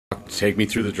take me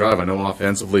through the drive. I know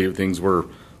offensively things were,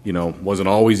 wasn't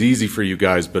always easy for you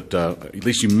guys, but at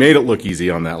least you made it look easy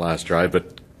on that last drive.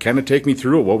 But kind of take me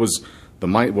through it. What was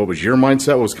your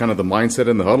mindset? What was kind of the mindset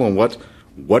in the huddle, and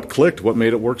what clicked? What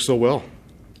made it work so well?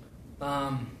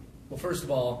 Well, first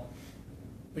of all,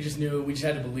 we just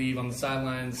had to believe on the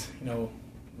sidelines.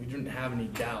 We didn't have any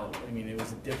doubt. I mean, it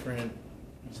was a different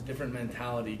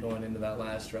mentality going into that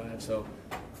last drive. So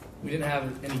we didn't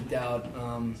have any doubt.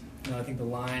 I think the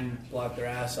line blocked their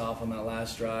ass off on that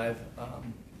last drive.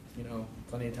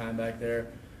 Plenty of time back there.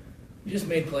 We just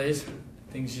made plays.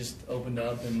 Things just opened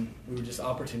up, and we were just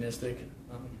opportunistic.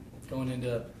 Going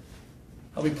into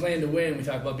how we planned to win, we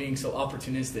talked about being so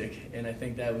opportunistic, and I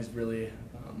think that was really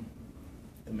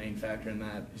the main factor in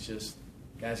that. It's just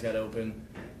guys got open,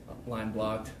 line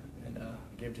blocked, and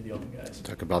gave it to the open guys.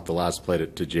 Talk about the last play to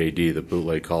JD, the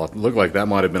bootleg call. It looked like that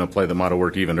might have been a play that might have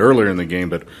worked even earlier in the game,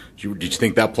 but did you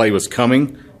think that play was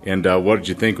coming? And what did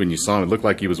you think when you saw him? It looked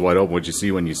like he was wide open. What did you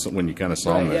see when you kind of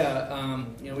saw him there?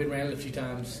 Yeah, we ran it a few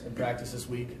times in practice this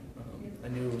week. I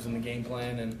knew it was in the game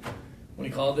plan, and when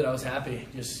he called it, I was happy.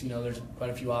 Just, there's quite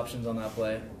a few options on that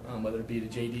play, whether it be to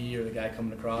JD or the guy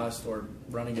coming across or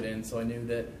running it in. So I knew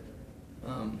that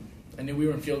we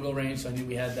were in field goal range, so I knew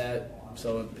we had that.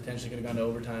 So it potentially could have gone to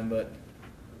overtime, but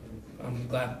I'm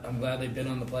glad they bid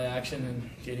on the play action, and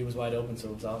JD was wide open, so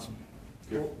it was awesome.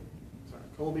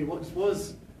 Colby, what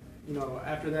was,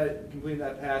 after that, completing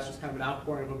that pass, just kind of an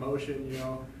outpouring of emotion,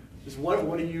 just what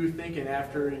are you thinking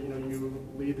after, you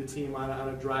lead the team on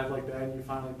a drive like that and you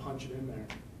finally punch it in there?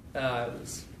 It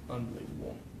was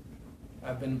unbelievable.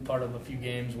 I've been part of a few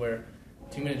games where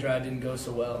 2-minute drive didn't go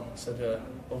so well, so to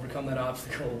overcome that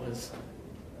obstacle was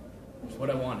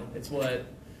what I wanted. It's why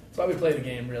we play the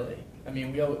game, really. I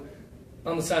mean,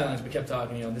 on the sidelines, we kept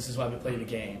talking, this is why we play the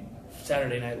game.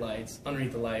 Saturday night lights,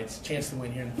 underneath the lights, chance to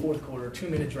win here in the fourth quarter,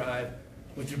 2-minute drive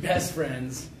with your best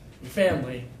friends, your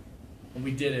family, and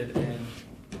we did it, and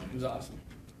it was awesome.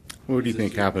 What do you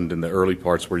think happened in the early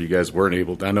parts where you guys weren't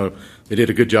able to? I know they did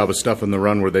a good job of stuffing the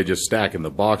run where they just stack in the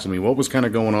box. I mean, what was kind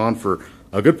of going on for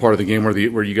a good part of the game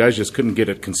where you guys just couldn't get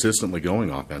it consistently going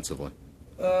offensively?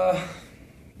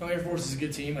 Air Force is a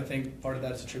good team. I think part of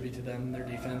that's a tribute to them, their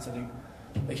defense. I think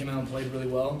they came out and played really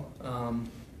well.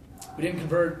 We didn't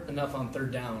convert enough on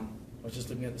third down. I was just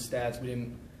looking at the stats. We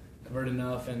didn't convert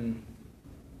enough, and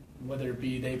whether it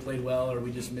be they played well or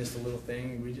we just missed a little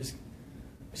thing, we just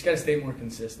got to stay more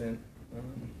consistent.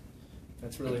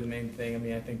 That's really the main thing. I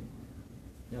mean, I think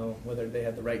whether they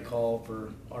had the right call for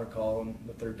our call and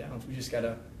the third downs, we just got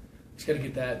to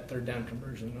get that third down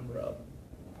conversion number up.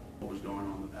 What was going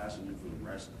on in the passing game for the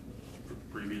rest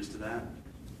previous to that?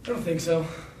 I don't think so.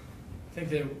 I think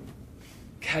the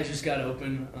guys just got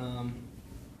open.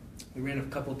 We ran a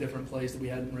couple different plays that we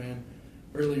hadn't ran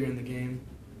earlier in the game,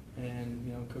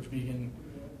 and Coach Began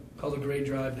called a great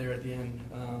drive there at the end.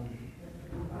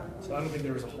 So I don't think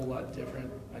there was a whole lot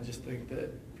different. I just think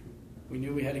that we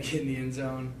knew we had to get in the end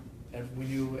zone, and we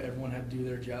knew everyone had to do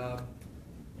their job,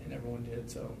 and everyone did.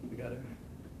 So we got to